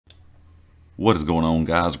What is going on,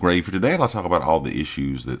 guys? Grave here. Today I'll talk about all the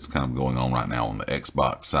issues that's kind of going on right now on the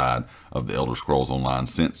Xbox side of the Elder Scrolls Online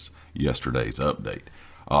since yesterday's update.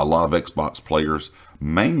 A lot of Xbox players,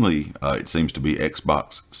 mainly it seems to be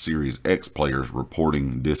Xbox Series X players,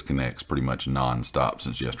 reporting disconnects pretty much non-stop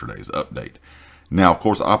since yesterday's update. Now, of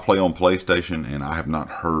course, I play on PlayStation and I have not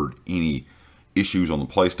heard any issues on the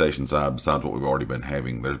PlayStation side besides what we've already been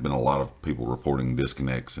having. There's been a lot of people reporting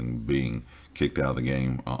disconnects and being kicked out of the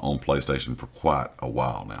game on PlayStation for quite a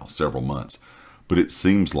while now, several months. But it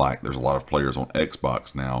seems like there's a lot of players on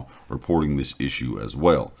Xbox now reporting this issue as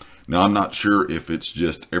well. Now, I'm not sure if it's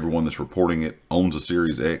just everyone that's reporting it owns a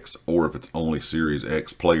Series X or if it's only Series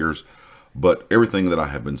X players, but everything that I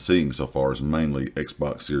have been seeing so far is mainly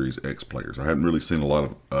Xbox Series X players. I haven't really seen a lot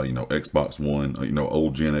of, Xbox One,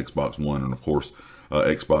 old gen Xbox One, and of course,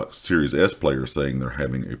 Xbox Series S players saying they're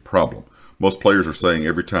having a problem. Most players are saying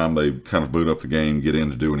every time they kind of boot up the game, get in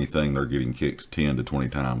to do anything, they're getting kicked 10 to 20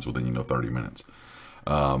 times within, 30 minutes.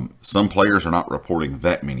 Some players are not reporting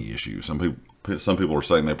that many issues. Some people are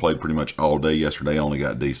saying they played pretty much all day yesterday, only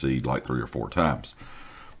got DC'd like 3 or 4 times.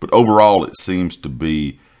 But overall, it seems to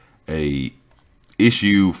be a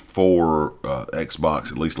issue for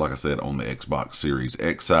Xbox, at least like I said, on the Xbox Series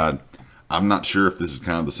X side. I'm not sure if this is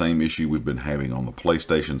kind of the same issue we've been having on the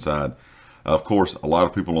PlayStation side. Of course, a lot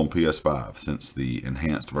of people on PS5, since the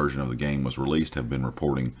enhanced version of the game was released, have been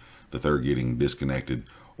reporting that they're getting disconnected,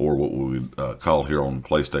 or what we would call here on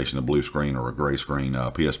PlayStation a blue screen or a gray screen.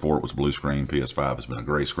 PS4 it was blue screen, PS5 has been a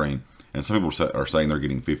gray screen, and some people are saying they're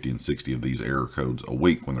getting 50 and 60 of these error codes a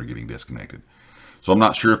week when they're getting disconnected. So I'm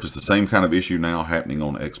not sure if it's the same kind of issue now happening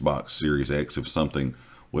on Xbox Series X, if something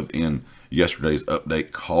within yesterday's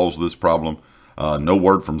update caused this problem. No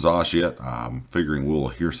word from Zosh yet. I'm figuring we'll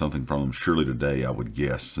hear something from him surely today, I would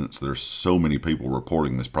guess, since there's so many people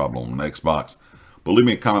reporting this problem on Xbox. But leave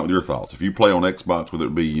me a comment with your thoughts. If you play on Xbox, whether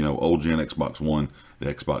it be, old gen Xbox One,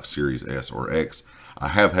 the Xbox Series S or X, I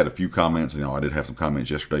have had a few comments. I did have some comments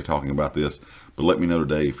yesterday talking about this, but let me know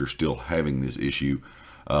today if you're still having this issue.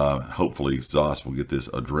 Hopefully Zosh will get this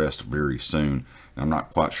addressed very soon. I'm not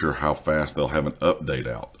quite sure how fast they'll have an update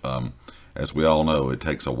out. As we all know, it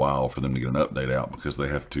takes a while for them to get an update out because they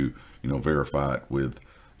have to, verify it with,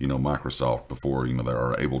 Microsoft before, they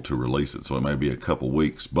are able to release it. So it may be a couple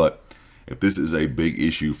weeks, but if this is a big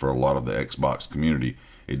issue for a lot of the Xbox community,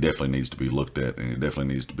 it definitely needs to be looked at, and it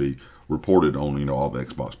definitely needs to be reported on, all the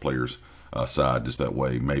Xbox players' side, just that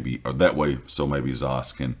way, so maybe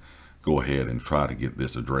Zosh can go ahead and try to get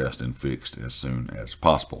this addressed and fixed as soon as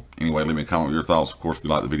possible. Anyway, leave me a comment with your thoughts. Of course, if you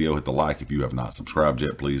like the video, hit the like. If you have not subscribed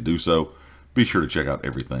yet, please do so. Be sure to check out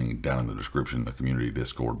everything down in the description, the community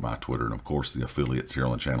Discord, my Twitter, and of course the affiliates here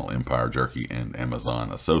on the channel, Empire Jerky and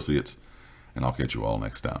Amazon Associates. And I'll catch you all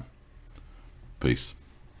next time. Peace.